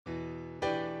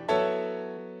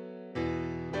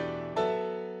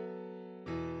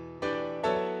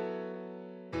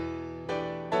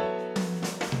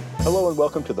Hello and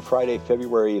welcome to the Friday,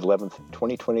 February 11th,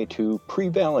 2022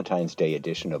 pre-Valentine's Day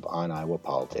edition of On Iowa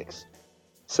Politics.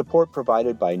 Support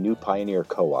provided by New Pioneer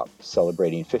Co-op,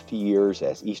 celebrating 50 years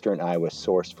as Eastern Iowa's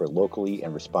source for locally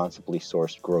and responsibly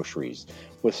sourced groceries,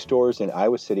 with stores in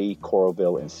Iowa City,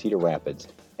 Coralville, and Cedar Rapids,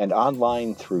 and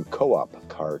online through Co-op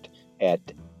Cart at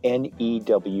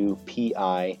newpi.coop.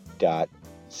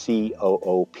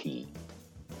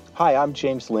 Hi, I'm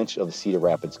James Lynch of the Cedar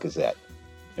Rapids Gazette.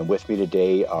 And with me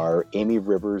today are Amy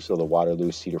Rivers of the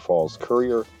Waterloo Cedar Falls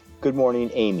Courier. Good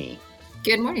morning, Amy.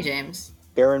 Good morning, James.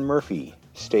 Aaron Murphy,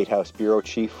 State House Bureau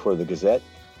Chief for the Gazette.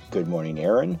 Good morning,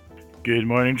 Aaron. Good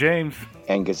morning, James.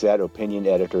 And Gazette Opinion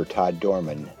Editor Todd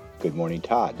Dorman. Good morning,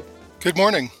 Todd. Good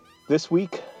morning. This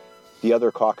week, the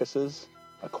other caucuses,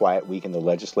 a quiet week in the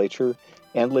legislature,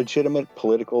 and legitimate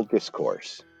political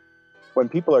discourse. When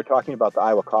people are talking about the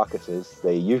Iowa caucuses,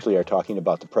 they usually are talking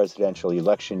about the presidential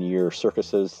election year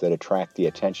circuses that attract the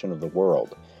attention of the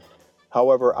world.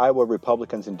 However, Iowa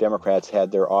Republicans and Democrats had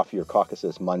their off-year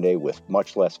caucuses Monday with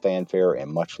much less fanfare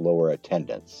and much lower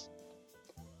attendance.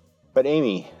 But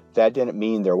Amy, that didn't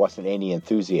mean there wasn't any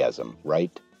enthusiasm,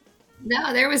 right?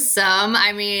 No, there was some.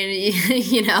 I mean,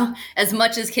 as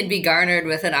much as can be garnered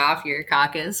with an off-year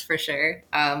caucus, for sure.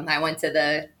 I went to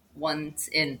the ones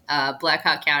in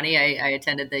Blackhawk County. I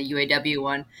attended the UAW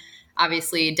one.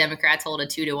 Obviously, Democrats hold a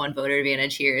 2-1 voter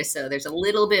advantage here, so there's a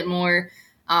little bit more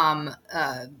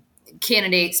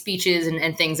candidate speeches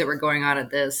and things that were going on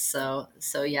at this. So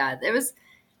yeah,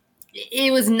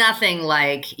 it was nothing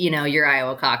like your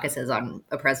Iowa caucuses on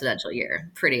a presidential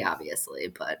year, pretty obviously.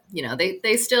 But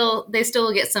they still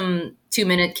get some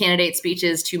 2-minute candidate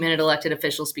speeches, 2-minute elected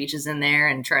official speeches in there,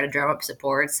 and try to drum up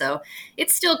support. So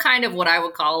it's still kind of what I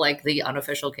would call like the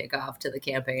unofficial kickoff to the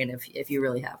campaign, if you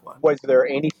really have one. Was there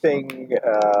anything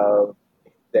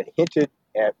that hinted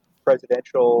at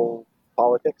presidential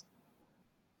politics?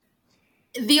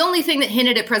 The only thing that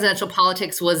hinted at presidential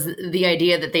politics was the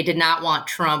idea that they did not want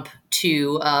Trump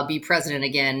to be president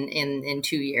again in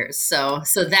 2 years. So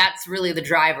that's really the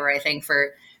driver, I think,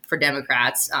 for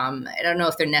Democrats. I don't know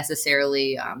if they're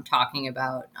necessarily talking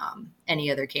about any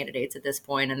other candidates at this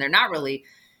point, and they're not really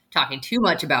talking too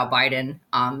much about Biden.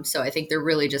 So I think they're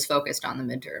really just focused on the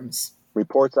midterms.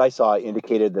 Reports I saw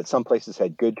indicated that some places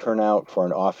had good turnout for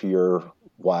an off year,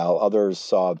 while others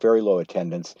saw very low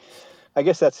attendance. I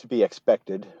guess that's to be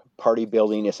expected. Party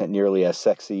building isn't nearly as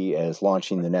sexy as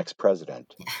launching the next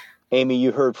president. Yeah. Amy,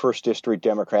 you heard 1st District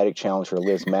Democratic challenger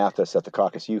Liz Mathis at the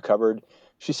caucus you covered.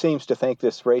 She seems to think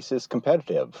this race is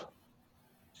competitive.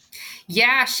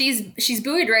 Yeah, she's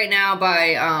buoyed right now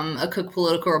by a Cook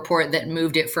Political Report that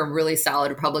moved it from really solid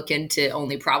Republican to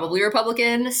only probably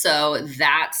Republican. So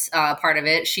that's part of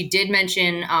it. She did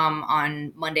mention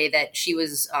on Monday that she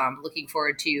was looking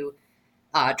forward to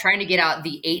trying to get out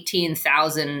the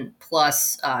 18,000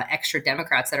 plus extra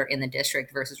Democrats that are in the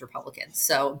district versus Republicans.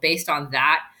 So based on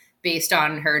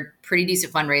her pretty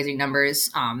decent fundraising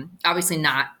numbers, obviously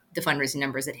not the fundraising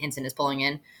numbers that Hinson is pulling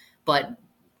in, but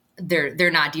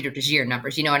they're not Dieter DeGier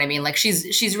numbers. You know what I mean? Like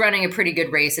she's running a pretty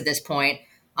good race at this point.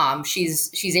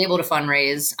 She's able to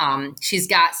fundraise. She's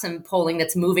got some polling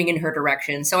that's moving in her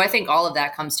direction. So I think all of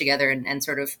that comes together and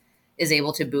sort of is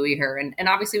able to buoy her. And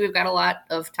obviously we've got a lot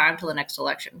of time till the next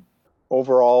election.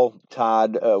 Overall,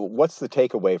 Todd, what's the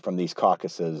takeaway from these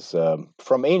caucuses,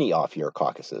 from any off-year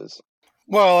caucuses?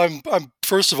 Well, I'm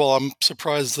first of all, I'm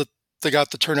surprised that they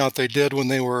got the turnout they did when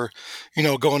they were,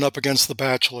 going up against The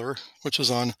Bachelor, which is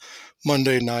on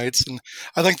Monday nights. And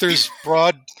I think there's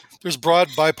broad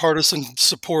bipartisan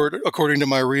support, according to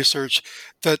my research,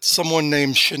 that someone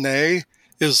named Shanae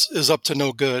is up to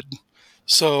no good.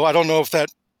 So I don't know if that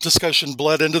discussion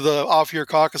bled into the off-year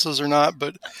caucuses or not,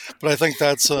 but I think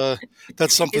that's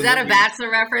something. Is that a Bachelor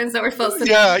reference that we're supposed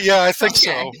to? Yeah, I think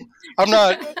so. I'm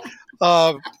not.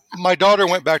 My daughter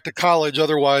went back to college.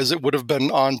 Otherwise, it would have been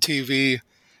on TV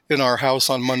in our house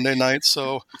on Monday night.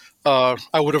 So I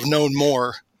would have known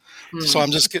more. So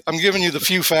I'm giving you the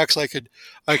few facts I could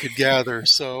gather.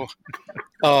 So,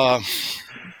 but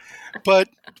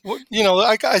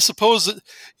I suppose that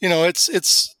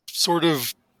it's sort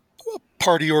of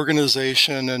party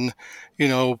organization and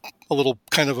a little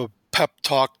kind of a pep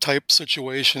talk type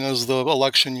situation as the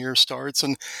election year starts,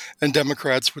 and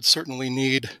Democrats would certainly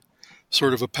need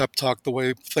sort of a pep talk the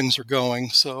way things are going.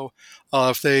 So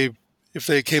if they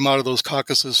came out of those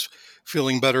caucuses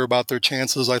feeling better about their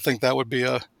chances, I think that would be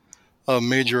a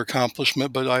major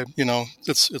accomplishment. But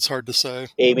it's hard to say.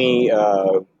 Amy,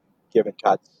 given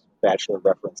Todd's Bachelor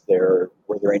reference there,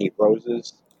 were there any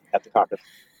roses at the caucus?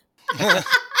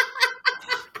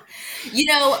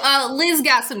 Liz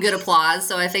got some good applause,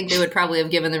 so I think they would probably have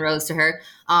given the rose to her.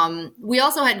 We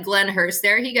also had Glenn Hurst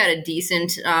there. He got a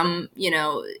decent,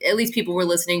 at least people were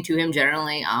listening to him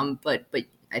generally. But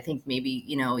I think maybe,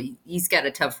 he's got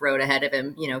a tough road ahead of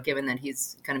him, given that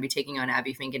he's going to be taking on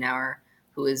Abby Finkenauer,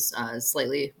 who is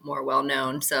slightly more well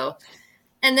known. So,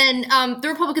 and then the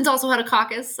Republicans also had a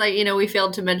caucus. We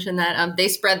failed to mention that they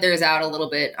spread theirs out a little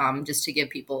bit just to give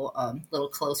people a little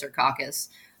closer caucus.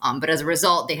 But as a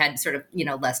result, they had sort of,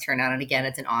 less turnout. And again,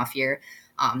 it's an off year.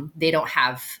 They don't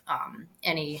have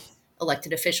any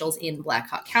elected officials in Black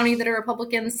Hawk County that are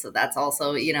Republicans. So that's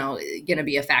also, going to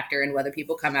be a factor in whether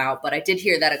people come out. But I did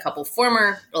hear that a couple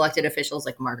former elected officials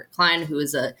like Margaret Klein, who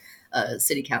is a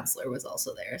city councilor, was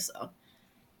also there. So,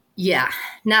 yeah,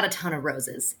 not a ton of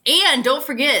roses. And don't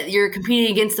forget, you're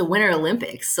competing against the Winter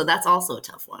Olympics. So that's also a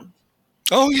tough one.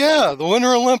 Oh, yeah, the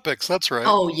Winter Olympics. That's right.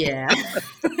 Oh, yeah.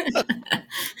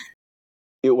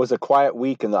 It was a quiet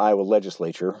week in the Iowa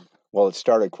legislature. Well, it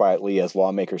started quietly as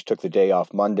lawmakers took the day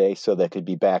off Monday so they could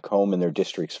be back home in their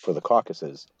districts for the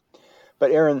caucuses.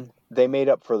 But, Aaron, they made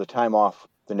up for the time off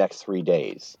the next 3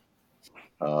 days.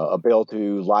 A bill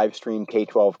to live stream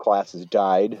K-12 classes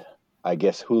died. I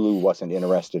guess Hulu wasn't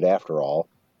interested after all.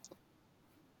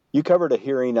 You covered a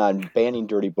hearing on banning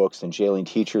dirty books and jailing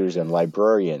teachers and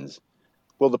librarians.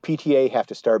 Will the PTA have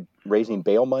to start raising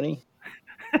bail money?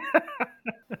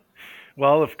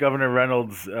 Well, if Governor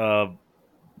Reynolds'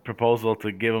 proposal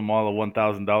to give them all a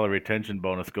 $1,000 retention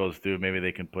bonus goes through, maybe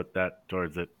they can put that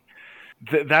towards it.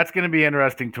 That's going to be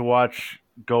interesting to watch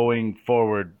going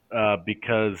forward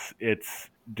because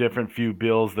it's different few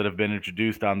bills that have been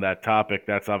introduced on that topic.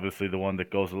 That's obviously the one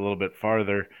that goes a little bit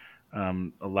farther,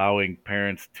 allowing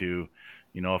parents to,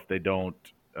 if they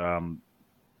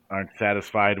aren't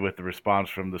satisfied with the response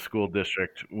from the school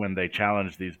district when they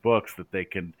challenge these books, that they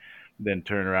can then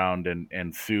turn around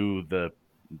and sue the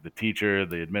teacher,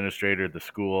 the administrator, the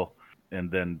school, and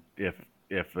then if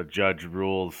a judge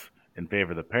rules in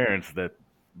favor of the parents, that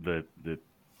the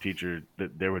teacher,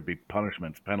 that there would be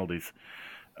penalties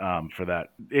for that.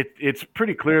 It's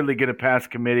pretty clearly going to pass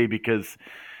committee because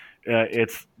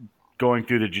it's going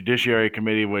through the Judiciary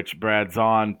Committee, which Brad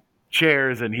Zahn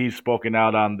chairs, and he's spoken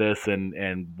out on this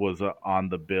and was on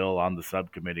the bill on the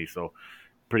subcommittee. So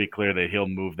pretty clear that he'll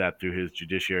move that through his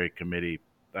Judiciary Committee.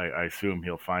 I assume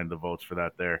he'll find the votes for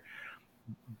that there.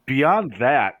 Beyond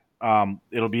that,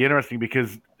 it'll be interesting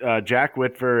because Jack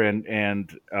Whitver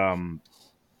and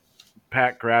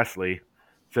Pat Grassley,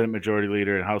 Senate Majority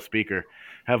Leader and House Speaker,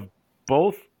 have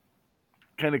both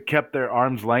kind of kept their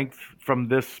arm's length from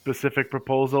this specific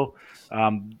proposal.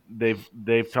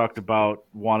 They've talked about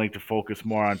wanting to focus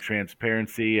more on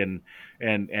transparency and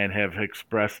have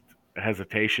expressed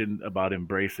hesitation about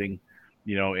embracing,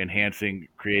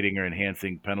 creating or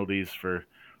enhancing penalties for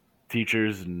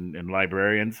teachers and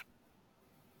librarians.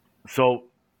 So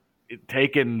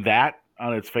taking that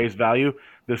on its face value,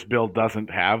 this bill doesn't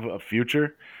have a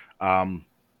future.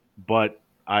 But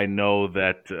I know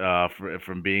that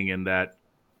from being in that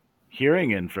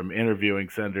hearing and from interviewing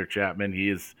Senator Chapman, he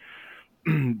is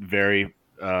very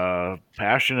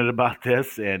passionate about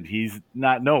this, and he's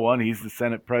not no one. He's the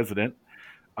Senate president.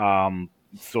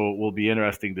 So it will be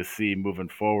interesting to see moving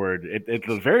forward, at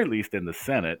the very least in the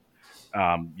Senate.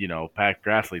 Pat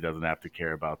Grassley doesn't have to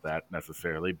care about that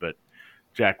necessarily, but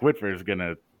Jack Whitver is going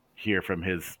to hear from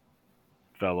his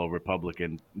fellow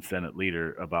Republican Senate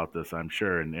leader about this, I'm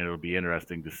sure, and it'll be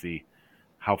interesting to see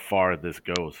how far this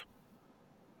goes.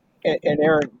 And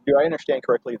Aaron, do I understand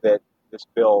correctly that this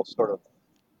bill sort of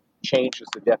changes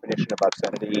the definition of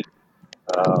obscenity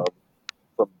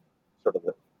from sort of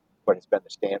what has been the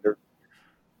standard?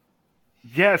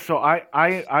 Yeah, so I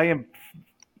am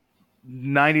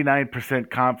 99%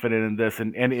 confident in this,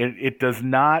 and it does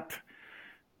not,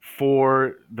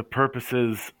 for the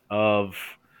purposes of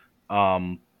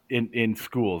in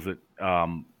schools, it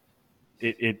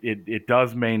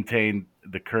does maintain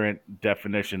the current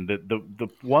definition. The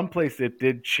one place it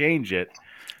did change it,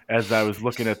 as I was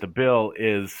looking at the bill,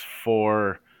 is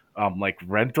for like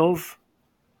rentals.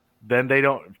 Then they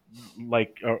don't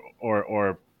like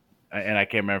or and I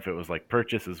can't remember if it was like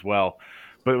purchase as well,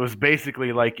 but it was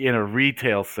basically like in a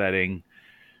retail setting,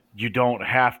 you don't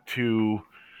have to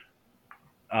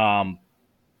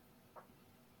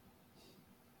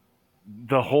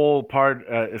the whole part,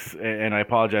 and I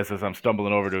apologize as I'm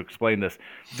stumbling over to explain this,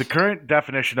 the current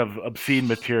definition of obscene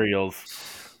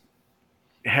materials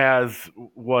has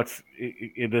what's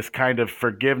in this kind of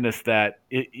forgiveness that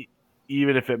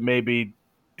even if it may be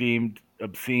deemed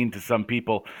obscene to some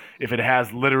people, if it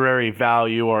has literary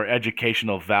value or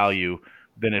educational value,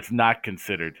 then it's not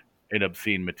considered an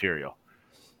obscene material.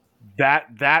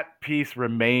 that piece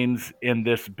remains in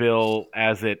this bill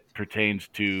as it pertains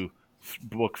to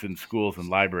books in schools and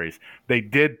libraries. They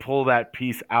did pull that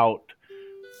piece out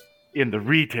in the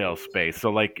retail space.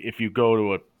 So like if you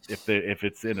go to if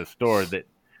it's in a store, that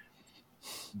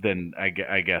then I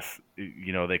guess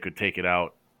they could take it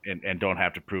out and don't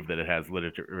have to prove that it has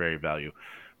literary value.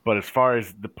 But as far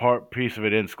as the piece of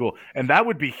it in school, and that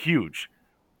would be huge,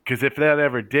 because if that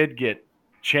ever did get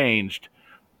changed,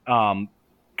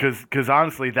 because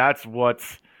honestly, that's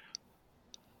what's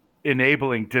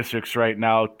enabling districts right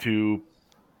now to,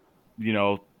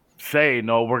 say,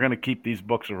 no, we're going to keep these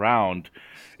books around,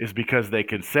 is because they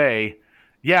can say,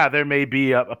 yeah, there may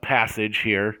be a passage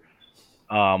here,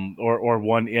 or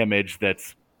one image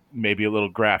that's maybe a little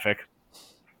graphic,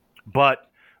 but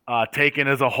taken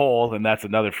as a whole, and that's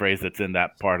another phrase that's in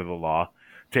that part of the law,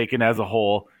 taken as a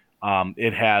whole,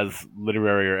 it has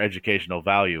literary or educational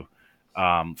value.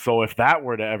 So if that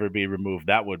were to ever be removed,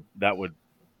 that would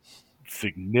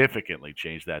significantly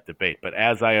change that debate. But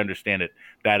as I understand it,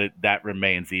 that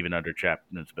remains even under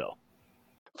Chapman's bill.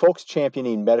 Folks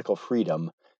championing medical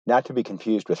freedom, not to be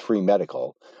confused with free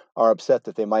medical, are upset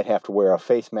that they might have to wear a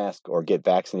face mask or get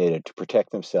vaccinated to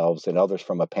protect themselves and others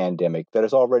from a pandemic that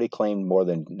has already claimed more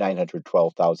than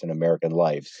 912,000 American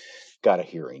lives. Got a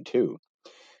hearing, too.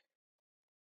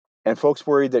 And folks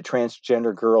worried that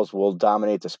transgender girls will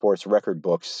dominate the sports record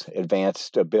books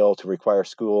advanced a bill to require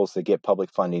schools that get public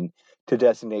funding to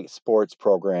designate sports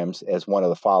programs as one of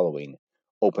the following: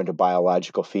 open to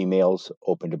biological females,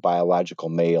 open to biological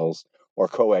males, or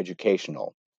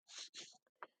coeducational.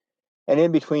 And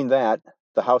in between that,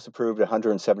 the House approved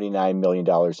 $179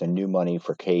 million in new money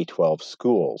for K-12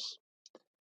 schools.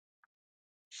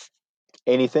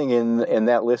 Anything in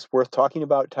that list worth talking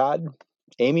about, Todd?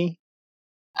 Amy?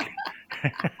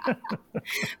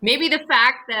 Maybe the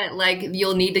fact that like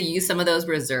you'll need to use some of those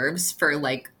reserves for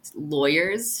like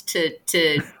lawyers to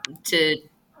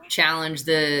challenge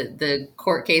the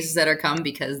court cases that are come,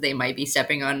 because they might be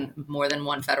stepping on more than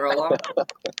one federal law.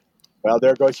 Well,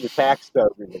 there goes your tax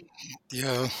relief.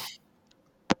 Yeah,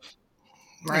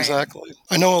 Right. Exactly.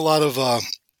 I know a lot of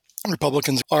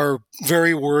Republicans are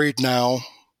very worried now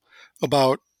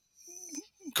about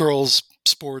girls'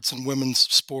 sports and women's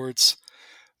sports,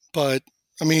 but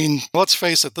I mean, let's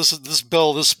face it. This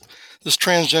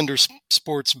transgender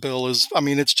sports bill is. I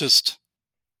mean, it's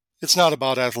not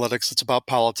about athletics. It's about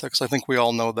politics. I think we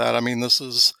all know that. I mean, this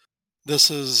is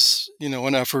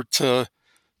an effort to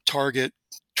target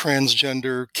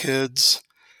transgender kids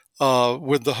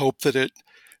with the hope that it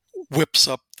whips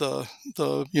up the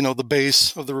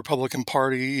base of the Republican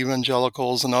Party,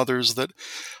 evangelicals and others that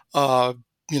are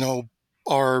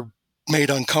made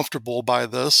uncomfortable by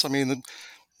this. I mean,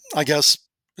 I guess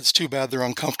it's too bad they're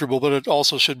uncomfortable, but it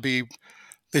also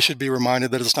they should be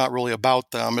reminded that it's not really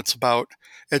about them. It's about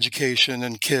education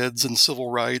and kids and civil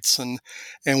rights. And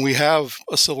we have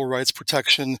a civil rights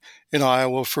protection in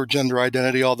Iowa for gender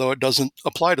identity, although it doesn't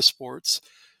apply to sports.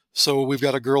 So we've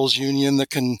got a girls' union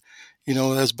that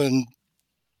has been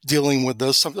dealing with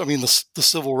this. I mean, the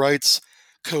Civil Rights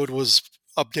Code was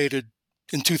updated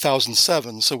in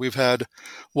 2007. So we've had,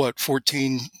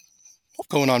 14,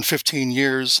 going on 15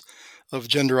 years of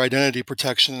gender identity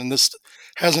protection. And this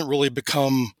hasn't really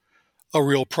become a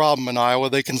real problem in Iowa.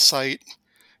 They can cite,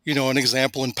 an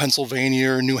example in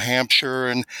Pennsylvania or New Hampshire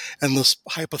and this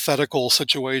hypothetical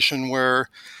situation where,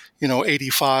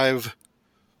 85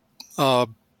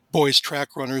 boys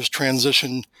track runners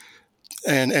transition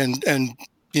and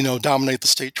dominate the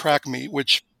state track meet,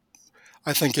 which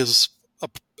I think is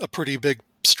a pretty big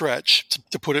stretch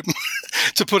to put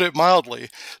it mildly.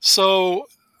 So,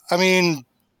 I mean,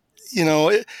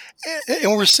 and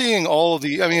we're seeing all of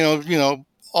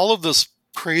all of this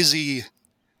crazy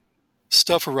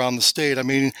stuff around the state. I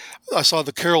mean, I saw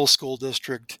the Carroll School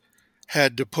District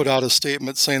had to put out a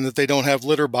statement saying that they don't have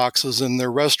litter boxes in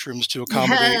their restrooms to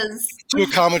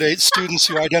accommodate students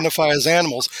who identify as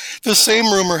animals. The same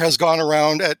rumor has gone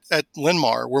around at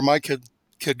Linn-Mar, where my kid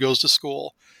goes to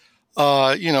school.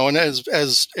 And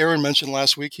as Aaron mentioned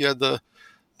last week, he had the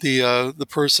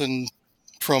person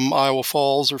from Iowa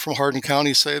Falls or from Hardin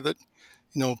County say that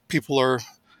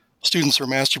students are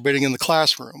masturbating in the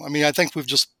classroom. I mean, I think we've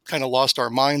just kind of lost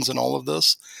our minds in all of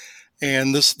this.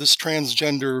 And this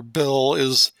transgender bill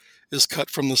is cut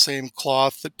from the same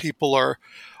cloth that people are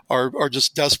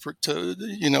just desperate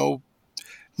to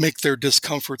make their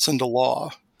discomforts into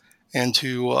law, and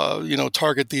to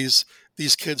target these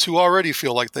kids who already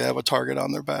feel like they have a target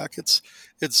on their back. It's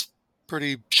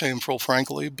pretty shameful,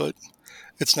 frankly, but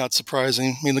it's not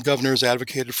surprising. I mean, the governor's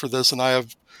advocated for this, and I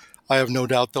have no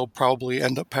doubt they'll probably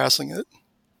end up passing it.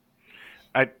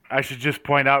 I should just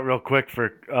point out real quick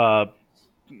for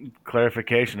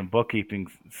clarification and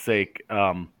bookkeeping's sake.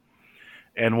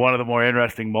 And one of the more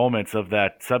interesting moments of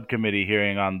that subcommittee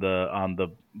hearing on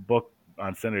the book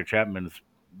on Senator Chapman's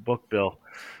book bill,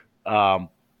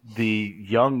 the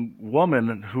young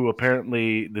woman who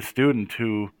apparently the student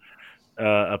who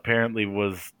apparently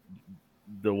was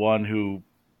the one who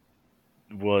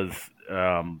was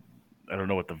I don't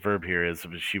know what the verb here is,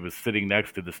 but she was sitting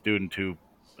next to the student who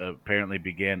apparently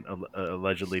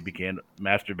allegedly began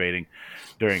masturbating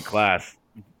during class,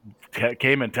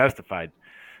 came and testified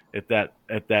at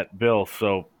that bill.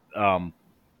 So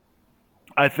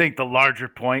I think the larger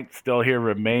point still here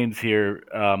remains here,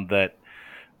 that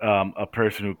a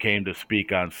person who came to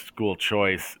speak on school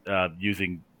choice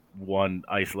using one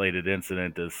isolated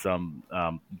incident as some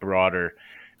broader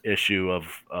issue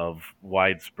of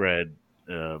widespread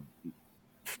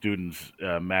students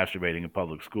masturbating in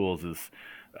public schools is,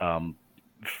 I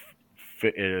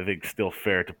think, still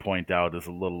fair to point out is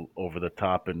a little over the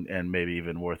top and maybe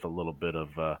even worth a little bit of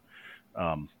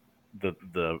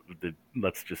the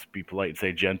let's just be polite and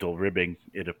say gentle ribbing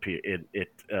it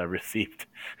received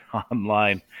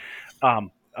online.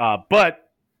 But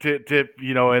to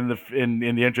in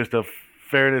the interest of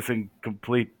fairness and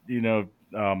complete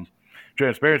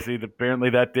transparency, apparently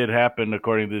that did happen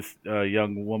according to this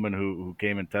young woman who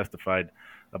came and testified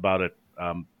about it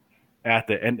at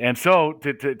the and so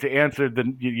to answer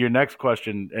your next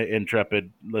question,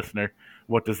 intrepid listener,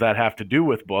 what does that have to do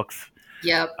with books?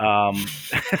 Yep. I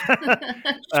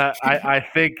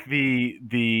think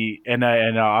and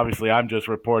obviously I'm just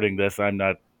reporting this. I'm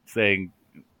not saying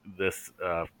this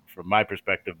from my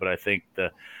perspective, but I think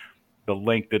the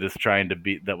link that was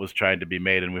trying to be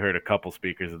made, and we heard a couple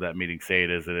speakers at that meeting say it,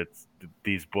 is that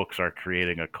these books are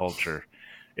creating a culture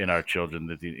in our children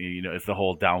that it's the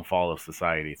whole downfall of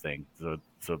society thing. So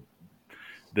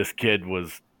this kid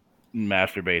was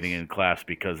masturbating in class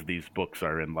because these books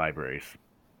are in libraries.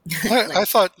 I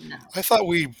thought kids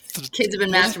have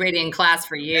been masturbating in class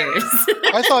for years.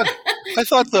 I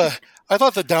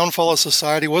thought the downfall of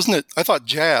society, wasn't it? I thought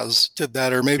jazz did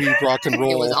that, or maybe rock and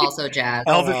roll. It was also jazz.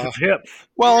 Elvis is hip.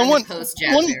 Well, and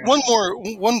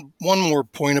one more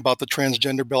point about the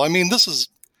transgender bill. I mean, this is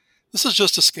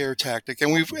just a scare tactic,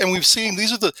 and we've seen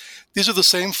these are the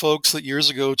same folks that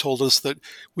years ago told us that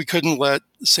we couldn't let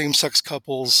same-sex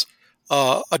couples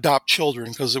adopt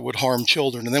children because it would harm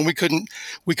children, and then we couldn't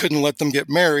let them get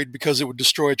married because it would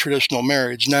destroy traditional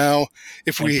marriage. Now,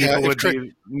 people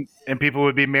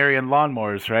would be marrying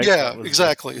lawnmowers, right? Yeah,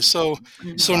 exactly. So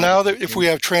now that if we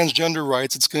have transgender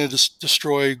rights, it's going to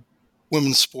destroy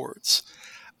women's sports.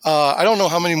 I don't know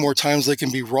how many more times they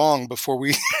can be wrong before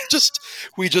we just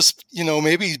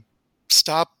maybe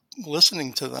stop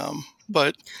listening to them.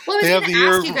 But they have the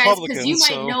ear of Republicans. Because you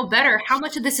might know better. How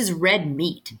much of this is red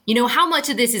meat? How much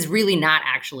of this is really not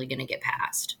actually going to get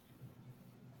passed?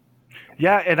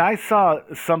 Yeah, and I saw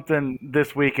something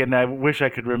this week, and I wish I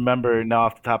could remember now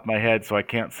off the top of my head, so I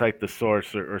can't cite the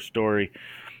source or story,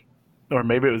 or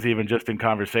maybe it was even just in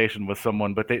conversation with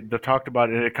someone. But they talked about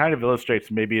it, and it kind of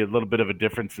illustrates maybe a little bit of a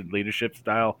difference in leadership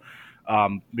style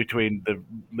between the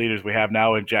leaders we have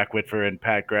now in Jack Whitver and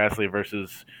Pat Grassley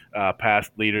versus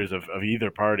past leaders of either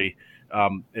party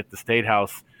at the State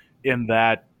House, in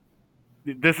that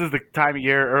this is the time of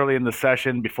year early in the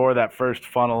session before that first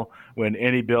funnel when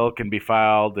any bill can be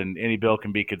filed and any bill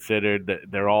can be considered, that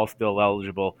they're all still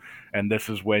eligible. And this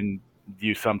is when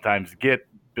you sometimes get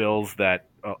bills that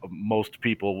most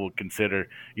people will consider,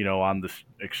 on the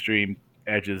extreme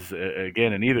edges,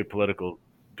 again, in either political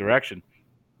direction.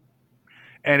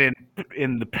 And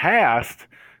in the past,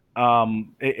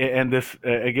 and this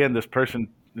again, this person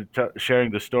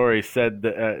sharing the story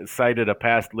cited a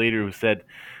past leader who said,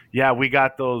 "Yeah, we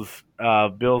got those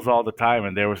bills all the time,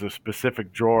 and there was a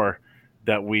specific drawer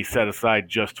that we set aside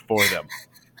just for them,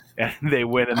 and they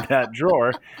went in that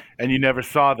drawer, and you never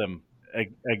saw them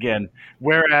again."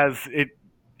 Whereas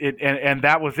and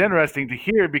that was interesting to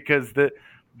hear, because the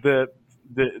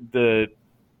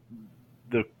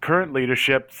current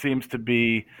leadership seems to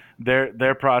be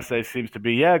their process seems to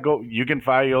be, go, you can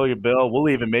file your bill. We'll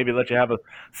even maybe let you have a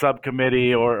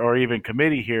subcommittee or even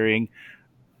committee hearing,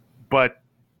 but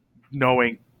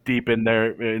knowing deep in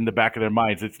the back of their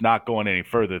minds, it's not going any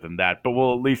further than that. But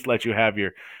we'll at least let you have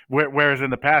whereas in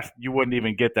the past, you wouldn't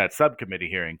even get that subcommittee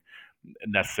hearing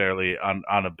necessarily on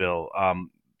a bill.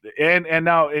 And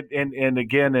now and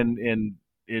again in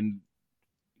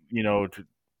to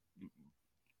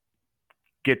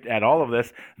get at all of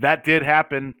this, that did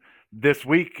happen this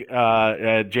week,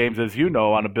 James, as you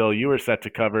know, on a bill you were set to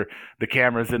cover, the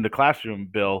cameras in the classroom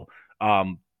bill.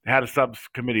 had a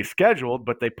subcommittee scheduled,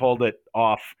 but they pulled it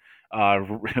off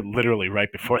literally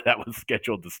right before that was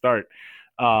scheduled to start.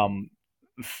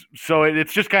 So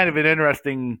it's just kind of an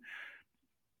interesting,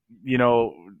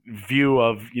 view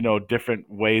of, different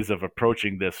ways of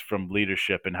approaching this from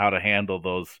leadership and how to handle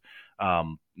those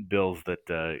bills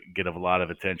that get a lot of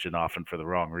attention, often for the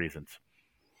wrong reasons.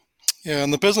 Yeah,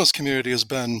 and the business community has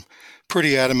been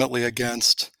pretty adamantly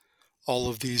against all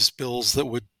of these bills that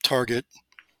would target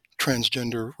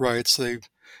transgender rights. They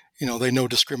know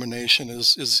discrimination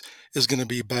is going to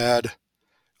be a bad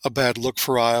look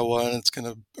for Iowa, and it's going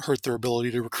to hurt their ability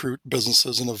to recruit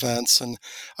businesses and events. And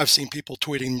I've seen people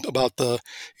tweeting about I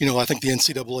think the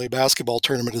NCAA basketball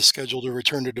tournament is scheduled to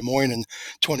return to Des Moines in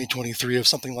 2023. If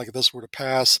something like this were to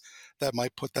pass, that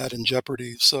might put that in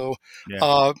jeopardy. So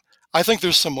Yeah. I think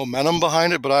there's some momentum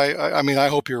behind it, but I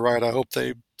hope you're right. I hope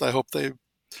they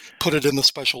put it in the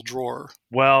special drawer.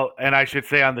 Well, and I should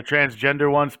say on the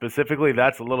transgender one specifically,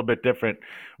 that's a little bit different.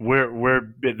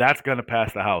 That's going to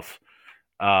pass the House.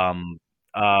 And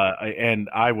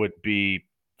I would be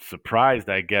surprised,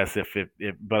 I guess, if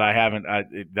but I haven't.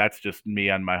 That's just me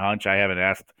on my hunch. I haven't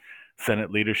asked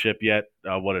Senate leadership yet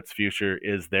what its future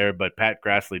is there. But Pat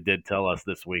Grassley did tell us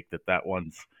this week that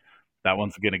one's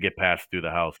going to get passed through the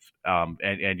House.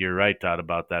 And you're right, Todd,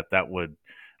 about that. That would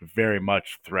very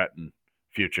much threaten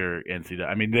future NCAA.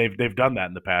 I mean, they've done that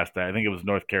in the past. I think it was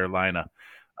North Carolina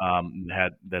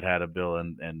had a bill,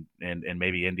 and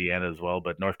maybe Indiana as well,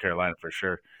 but North Carolina for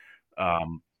sure.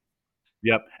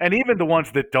 Yep, and even the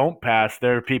ones that don't pass,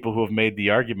 there are people who have made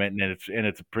the argument, and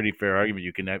it's a pretty fair argument.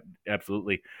 You can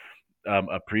absolutely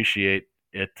appreciate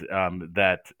it,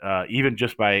 that even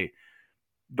just by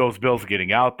those bills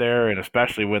getting out there, and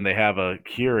especially when they have a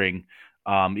hearing,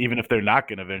 even if they're not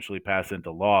going to eventually pass into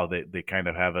law, they kind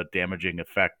of have a damaging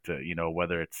effect,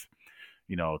 whether it's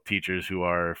teachers who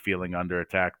are feeling under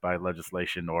attack by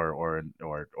legislation or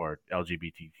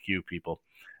LGBTQ people.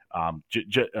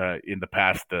 In the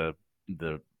past, the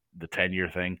 10-year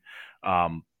thing,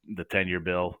 the 10-year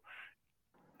bill,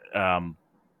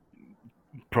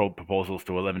 proposals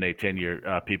to eliminate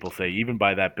tenure, people say even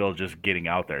by that bill just getting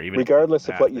out there, even regardless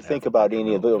of what you think about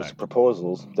any of those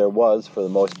proposals, there was, for the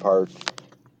most part,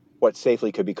 what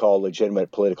safely could be called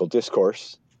legitimate political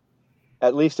discourse,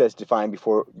 at least as defined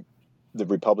before the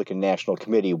Republican National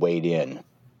Committee weighed in.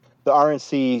 The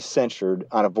RNC censured,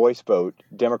 on a voice vote,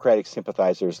 Democratic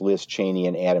sympathizers Liz Cheney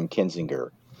and Adam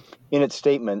Kinzinger. In its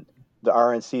statement, the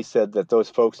RNC said that those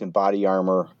folks in body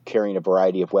armor, carrying a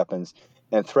variety of weapons,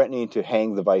 and threatening to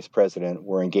hang the vice president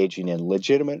were engaging in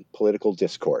legitimate political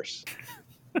discourse.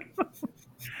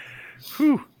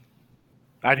 Whew.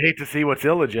 I'd hate to see what's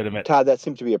illegitimate. Todd, that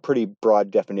seemed to be a pretty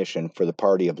broad definition for the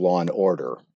party of law and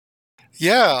order.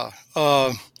 Yeah,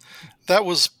 that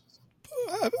was,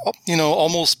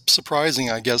 almost surprising,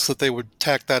 I guess, that they would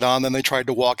tack that on. Then they tried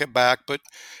to walk it back, but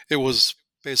it was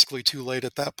basically too late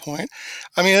at that point.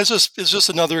 I mean, it's just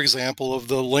another example of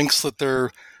the lengths that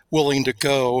they're willing to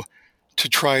go to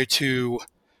try to,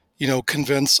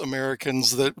 convince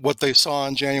Americans that what they saw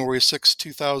on January 6,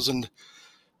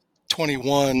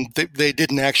 2021, they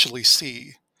didn't actually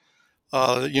see.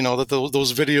 That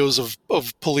those videos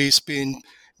of police being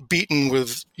beaten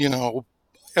with,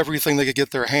 everything they could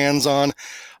get their hands on,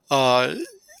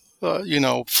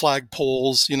 flag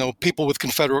poles, people with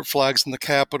Confederate flags in the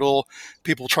Capitol,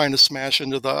 people trying to smash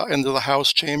into the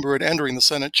House chamber and entering the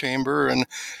Senate chamber, and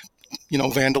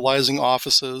vandalizing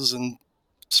offices and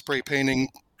spray painting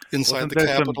inside the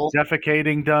Capitol. Some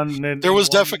defecating done. There was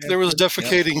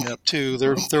defecating too.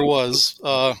 There was,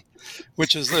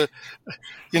 which is I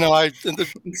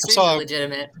saw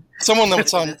legitimate. someone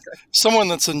that's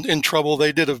in trouble.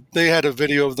 They had a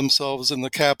video of themselves in the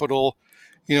Capitol,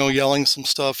 yelling some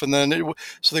stuff, and then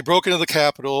so they broke into the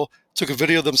Capitol, took a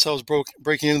video of themselves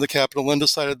breaking into the Capitol, and then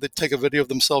decided they'd take a video of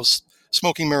themselves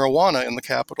smoking marijuana in the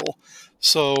Capitol.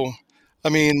 So, I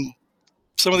mean,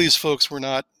 some of these folks were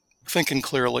not thinking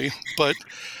clearly, but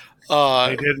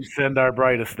they didn't send our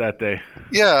brightest that day.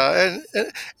 Yeah,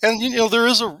 and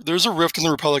there's a rift in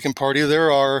the Republican Party.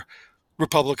 There are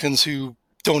Republicans who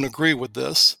don't agree with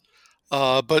this,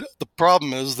 but the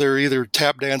problem is they're either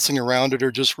tap dancing around it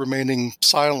or just remaining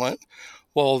silent,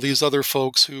 while these other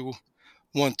folks who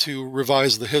want to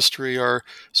revise the history are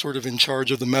sort of in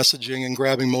charge of the messaging and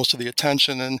grabbing most of the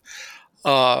attention. And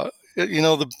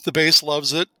the base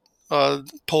loves it.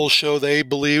 Polls show they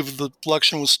believe the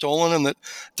election was stolen and that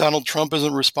Donald Trump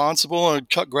isn't responsible. And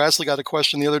Chuck Grassley got a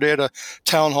question the other day at a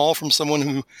town hall from someone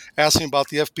who asked him about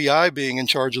the FBI being in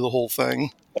charge of the whole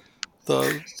thing,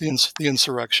 the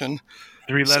insurrection.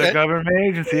 Three-letter government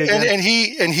agency again.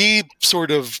 And he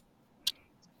sort of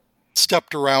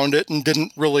stepped around it and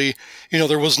didn't really,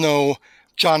 there was no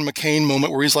John McCain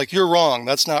moment where he's like, "You're wrong.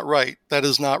 That's not right. That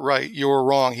is not right. You're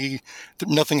wrong."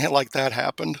 Nothing like that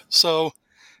happened. So,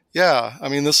 yeah, I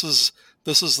mean, this is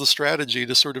the strategy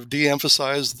to sort of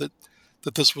de-emphasize that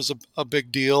this was a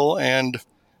big deal and,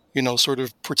 sort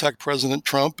of protect President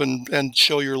Trump and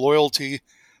show your loyalty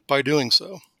by doing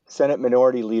so. Senate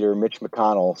Minority Leader Mitch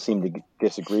McConnell seemed to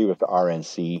disagree with the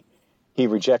RNC. He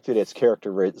rejected its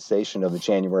characterization of the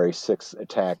January 6th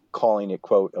attack, calling it,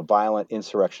 quote, a violent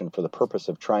insurrection for the purpose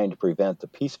of trying to prevent the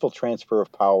peaceful transfer of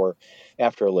power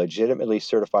after a legitimately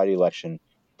certified election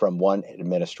from one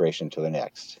administration to the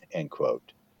next, end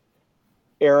quote.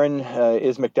 Aaron,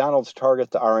 is McDonald's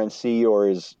target the RNC or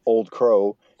is Old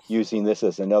Crow using this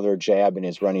as another jab in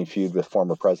his running feud with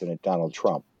former President Donald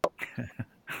Trump?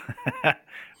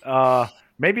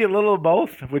 Maybe a little of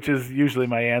both, which is usually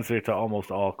my answer to almost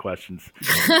all questions.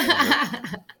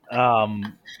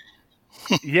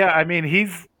 Yeah, I mean,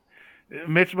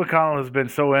 Mitch McConnell has been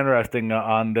so interesting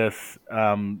on this.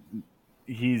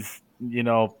 He's,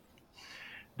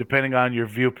 depending on your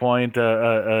viewpoint,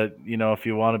 if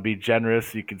you want to be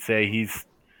generous, you could say he's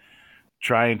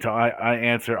trying to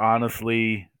answer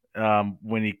honestly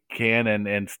when he can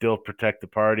and still protect the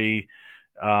party.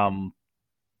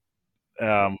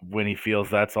 When he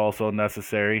feels that's also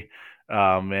necessary,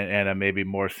 and a maybe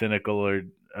more cynical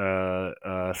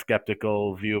or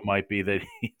skeptical view might be that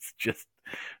he's just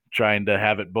trying to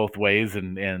have it both ways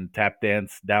and tap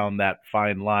dance down that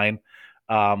fine line.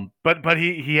 But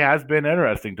he has been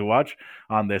interesting to watch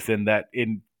on this, in that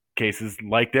in cases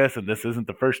like this, and this isn't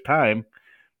the first time,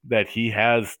 that he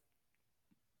has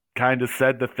kind of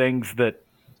said the things that,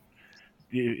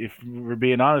 if we're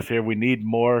being honest here, we need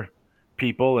more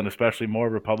people and especially more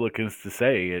Republicans to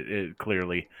say it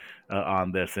clearly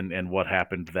on this and what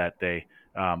happened that day.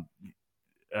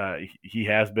 He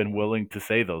has been willing to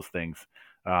say those things.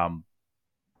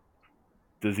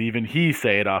 Does even he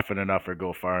say it often enough or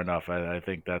go far enough? I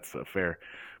think that's a fair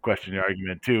question or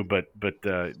argument too. But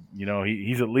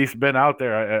he's at least been out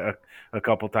there a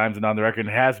couple times and on the record, and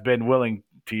has been willing,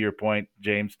 to your point,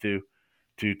 James, to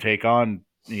take on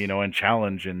and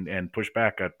challenge and push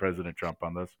back at President Trump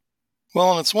on this.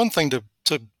 Well, and it's one thing to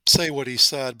say what he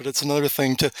said, but it's another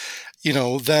thing to,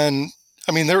 then,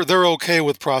 I mean, they're okay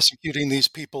with prosecuting these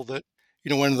people that,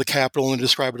 went into the Capitol and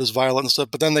describe it as violent and stuff,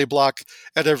 but then they block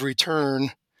at every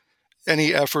turn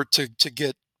any effort to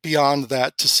get beyond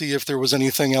that to see if there was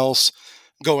anything else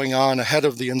going on ahead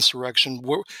of the insurrection,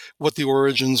 what the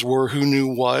origins were, who knew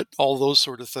what, all those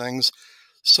sort of things.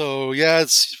 So yeah,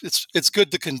 it's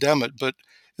good to condemn it, but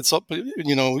it's up,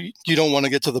 you don't want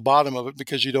to get to the bottom of it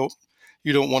because you don't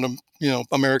want to,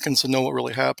 Americans to know what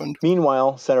really happened.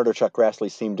 Meanwhile, Senator Chuck Grassley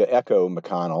seemed to echo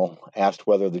McConnell, asked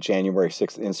whether the January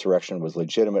 6th insurrection was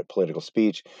legitimate political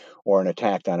speech or an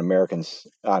attack on American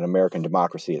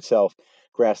democracy itself.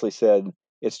 Grassley said,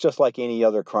 "It's just like any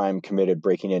other crime committed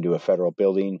breaking into a federal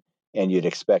building, and you'd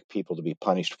expect people to be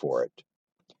punished for it."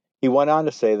 He went on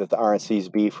to say that the RNC's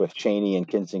beef with Cheney and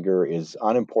Kinzinger is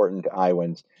unimportant to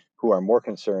Iowans who are more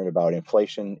concerned about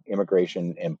inflation,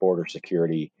 immigration, and border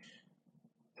security.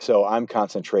 "So I'm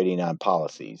concentrating on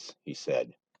policies," he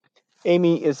said.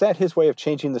 Amy, is that his way of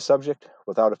changing the subject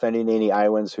without offending any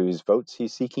Iowans whose votes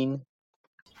he's seeking?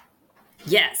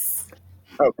 Yes.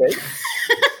 Okay.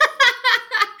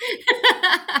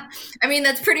 I mean,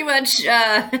 that's pretty much,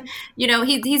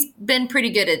 he's been pretty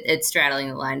good at straddling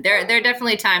the line. There are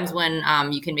definitely times when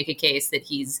you can make a case that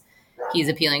he's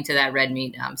appealing to that red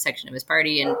meat section of his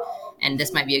party, and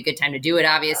this might be a good time to do it,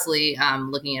 obviously,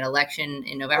 looking at election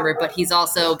in November. But he's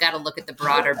also got to look at the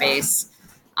broader base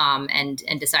and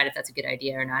decide if that's a good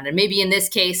idea or not. And maybe in this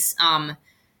case,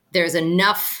 there's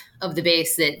enough of the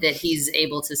base that he's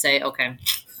able to say, okay,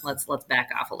 let's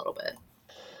back off a little bit.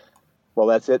 Well,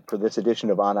 that's it for this edition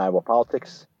of On Iowa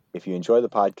Politics. If you enjoy the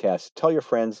podcast, tell your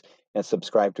friends and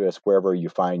subscribe to us wherever you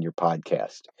find your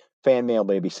podcast. Fan mail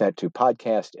may be sent to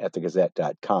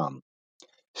podcast@thegazette.com.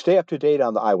 Stay up to date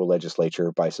on the Iowa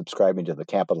Legislature by subscribing to the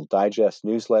Capitol Digest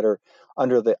newsletter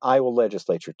under the Iowa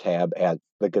Legislature tab at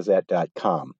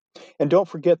thegazette.com. And don't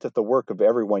forget that the work of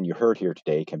everyone you heard here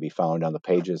today can be found on the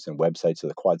pages and websites of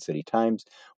the Quad City Times,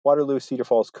 Waterloo Cedar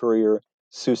Falls Courier,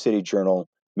 Sioux City Journal,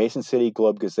 Mason City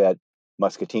Globe Gazette,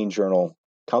 Muscatine Journal,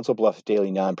 Council Bluffs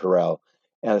Daily Nonpareil,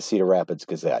 and the Cedar Rapids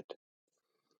Gazette.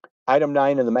 Item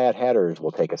 9 in the Mad Hatters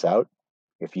will take us out.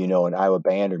 If you know an Iowa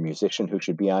band or musician who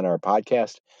should be on our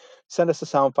podcast, send us a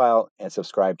sound file and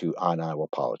subscribe to On Iowa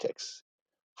Politics.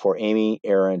 For Amy,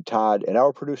 Aaron, Todd, and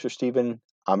our producer, Stephen,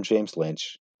 I'm James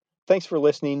Lynch. Thanks for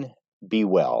listening. Be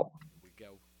well.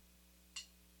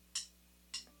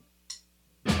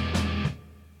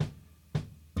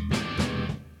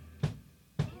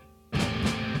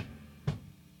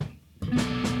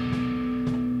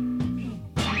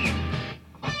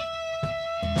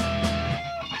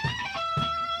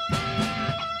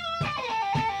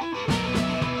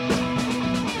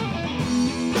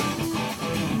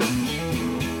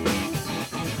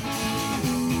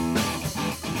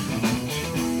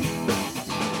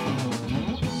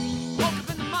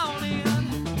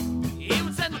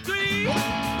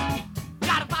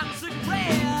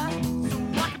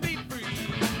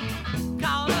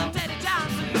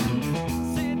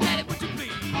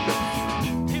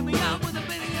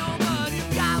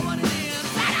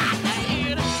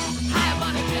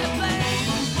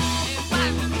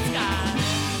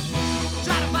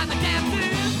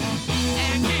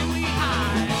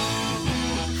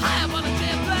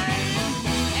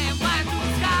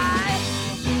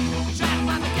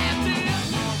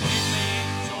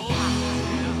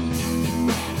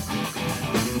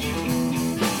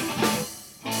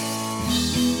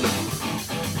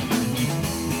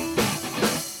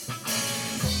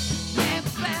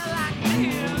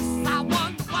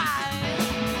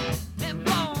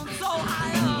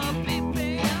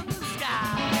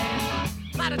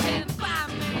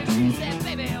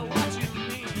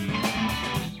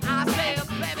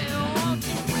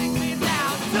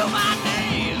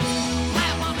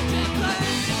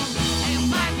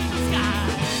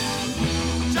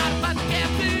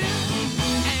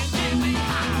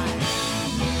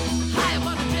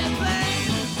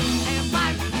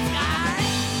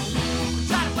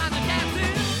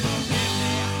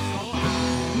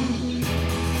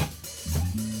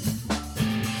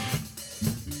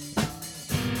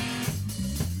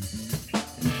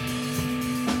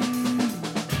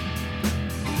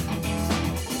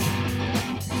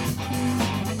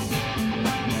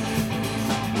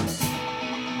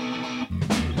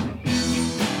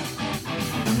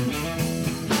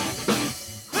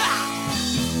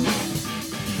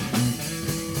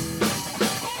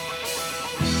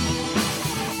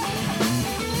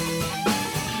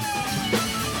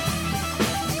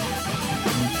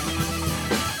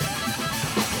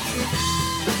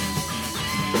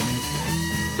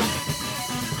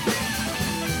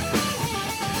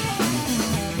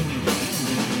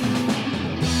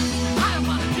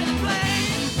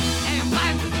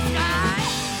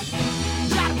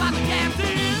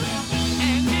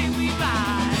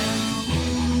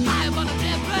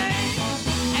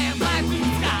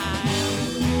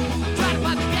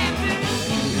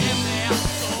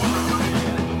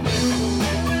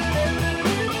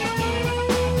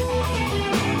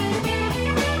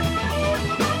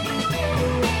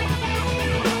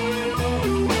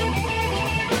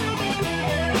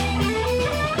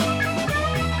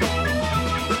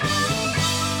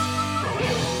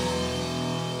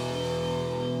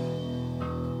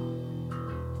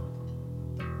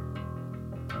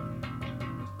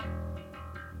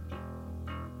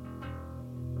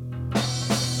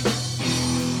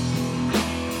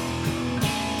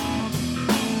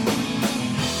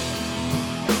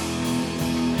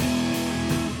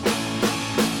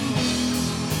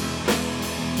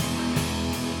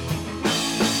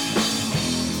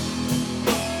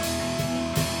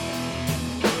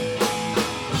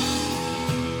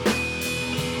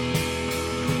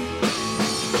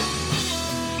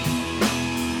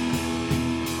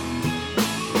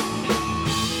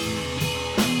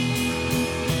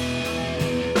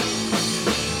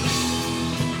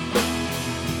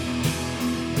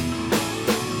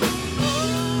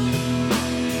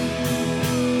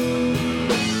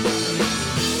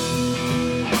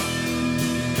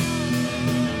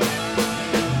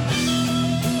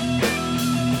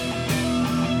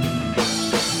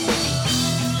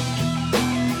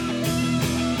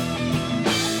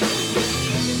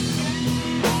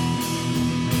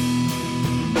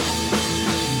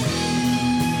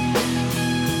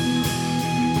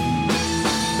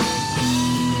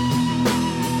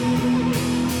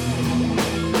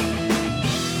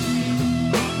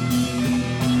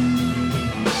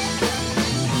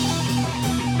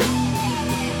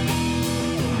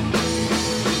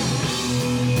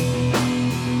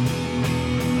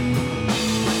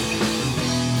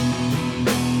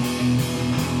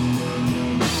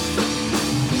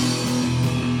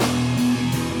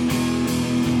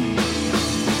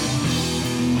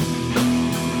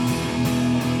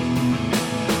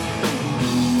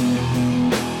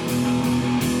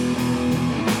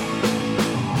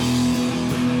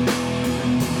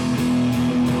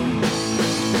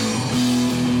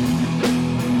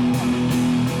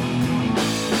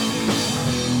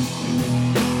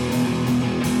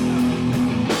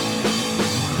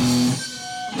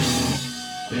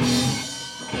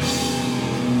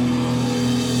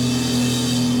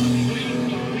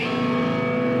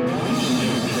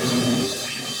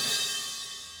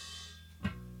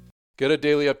 Get a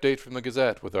daily update from the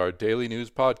Gazette with our daily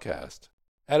news podcast.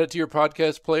 Add it to your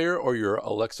podcast player or your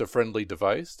Alexa-friendly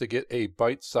device to get a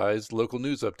bite-sized local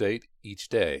news update each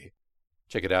day.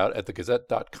 Check it out at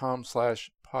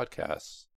thegazette.com/podcasts.